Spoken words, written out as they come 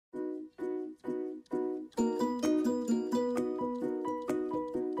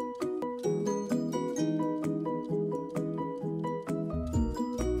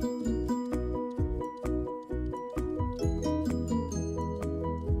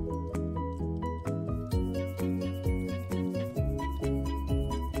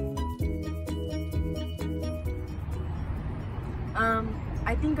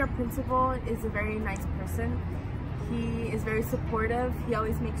think our principal is a very nice person. He is very supportive. He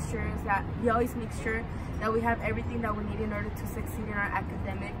always makes sure that we have everything that we need in order to succeed in our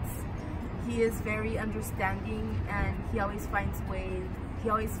academics. He is very understanding, and he always finds ways. He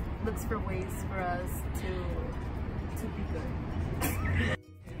always looks for ways for us to be good. I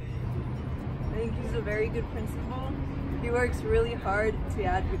think he's a very good principal. He works really hard to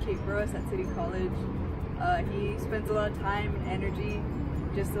advocate for us at City College. He spends a lot of time and energy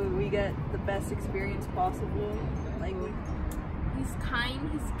just so we get the best experience possible. He's kind,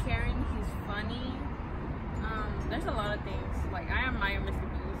 he's caring, he's funny. There's a lot of things. Like, I admire Mr.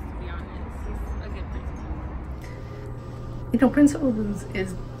 Booz, to be honest. He's a good principal. You know, Principal Booz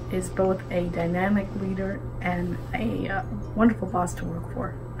is both a dynamic leader and a wonderful boss to work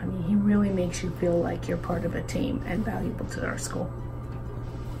for. I mean, he really makes you feel like you're part of a team and valuable to our school.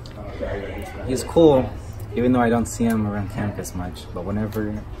 He's cool, even though I don't see him around campus much. But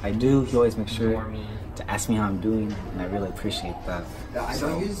whenever I do, he always makes sure to ask me how I'm doing, and I really appreciate that.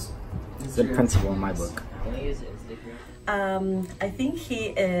 So, good principal in my book. I think he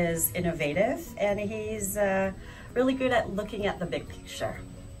is innovative, and he's really good at looking at the big picture.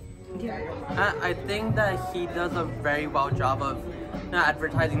 I think that he does a very well job of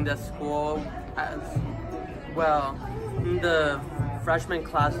advertising the school as well. The freshman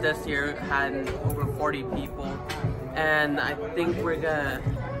class this year had over 40 people, and I think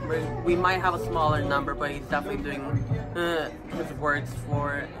we might have a smaller number, but he's definitely doing his works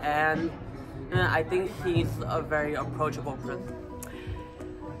for it, and I think he's a very approachable person.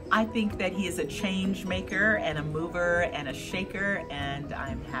 I think that he is a change maker and a mover and a shaker, and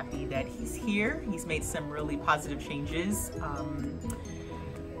I'm happy that he's here. He's made some really positive changes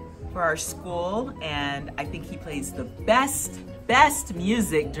for our school, and I think he plays the best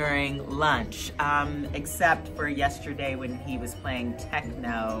music during lunch, except for yesterday when he was playing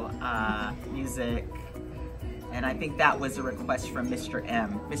techno music, and I think that was a request from Mr.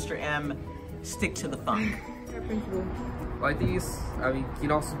 M. Mr. M, stick to the funk. Well, I think he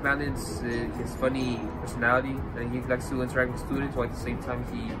can also manage his funny personality, and he likes to interact with students, while at the same time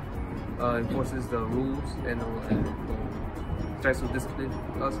he enforces the rules and tries to discipline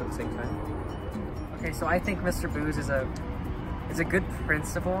us at the same time. Okay, so I think Mr. Booz is a good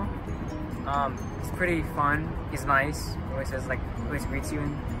principal. He's pretty fun. He's nice. He always greets you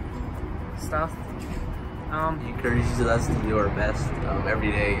and stuff. He encourages us to do our best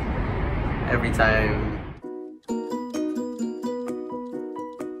every day, every time.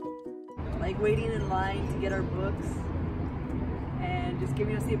 Like waiting in line to get our books, and just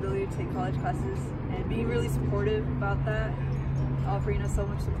giving us the ability to take college classes, and being really supportive about that, offering us so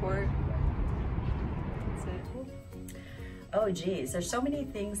much support. That's it. Oh geez, there's so many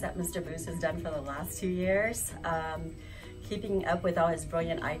things that Mr. Booz has done for the last 2 years. Keeping up with all his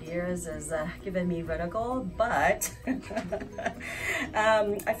brilliant ideas has given me vertigo, but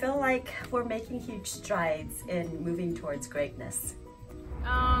I feel like we're making huge strides in moving towards greatness.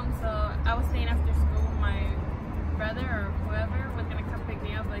 So I was staying after school. My brother or whoever was gonna come pick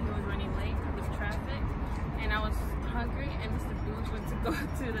me up, but he was running late because of traffic, and I was hungry. And Mr. Booz went to go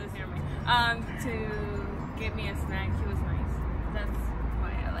to to get me a snack. He was nice. That's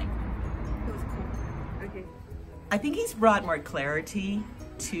why I like him. He was cool. Okay. I think he's brought more clarity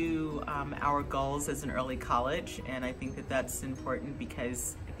to our goals as an early college, and I think that that's important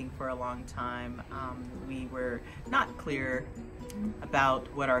because I think for a long time we were not clear about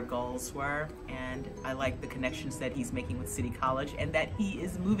what our goals were, and I like the connections that he's making with City College and that he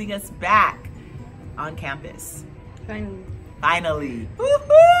is moving us back on campus. Finally.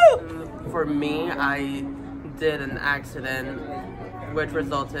 Woohoo! For me, I did an accident which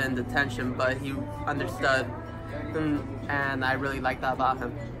resulted in detention, but he understood, and I really like that about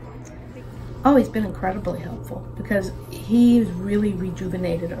him. Oh, he's been incredibly helpful because he's really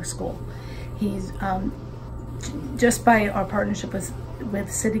rejuvenated our school. He's just by our partnership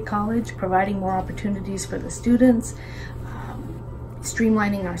with City College, providing more opportunities for the students,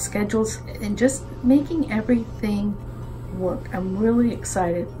 streamlining our schedules, and just making everything work. I'm really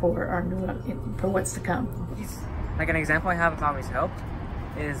excited for for what's to come. He's like an example I have of how he's helped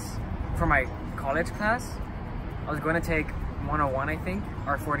is for my college class. I was going to take 101, I think,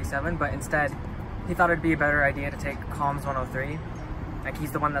 or 47, but instead he thought it'd be a better idea to take Comms 103. Like,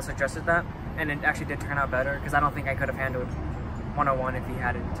 he's the one that suggested that, and it actually did turn out better because I don't think I could have handled 101 if he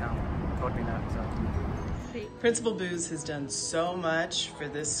hadn't told me that. So. Principal Booz has done so much for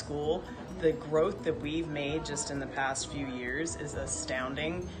this school. The growth that we've made just in the past few years is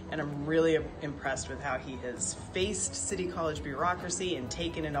astounding, and I'm really impressed with how he has faced City College bureaucracy and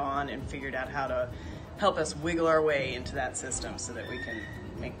taken it on and figured out how to help us wiggle our way into that system so that we can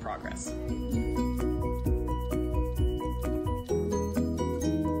make progress.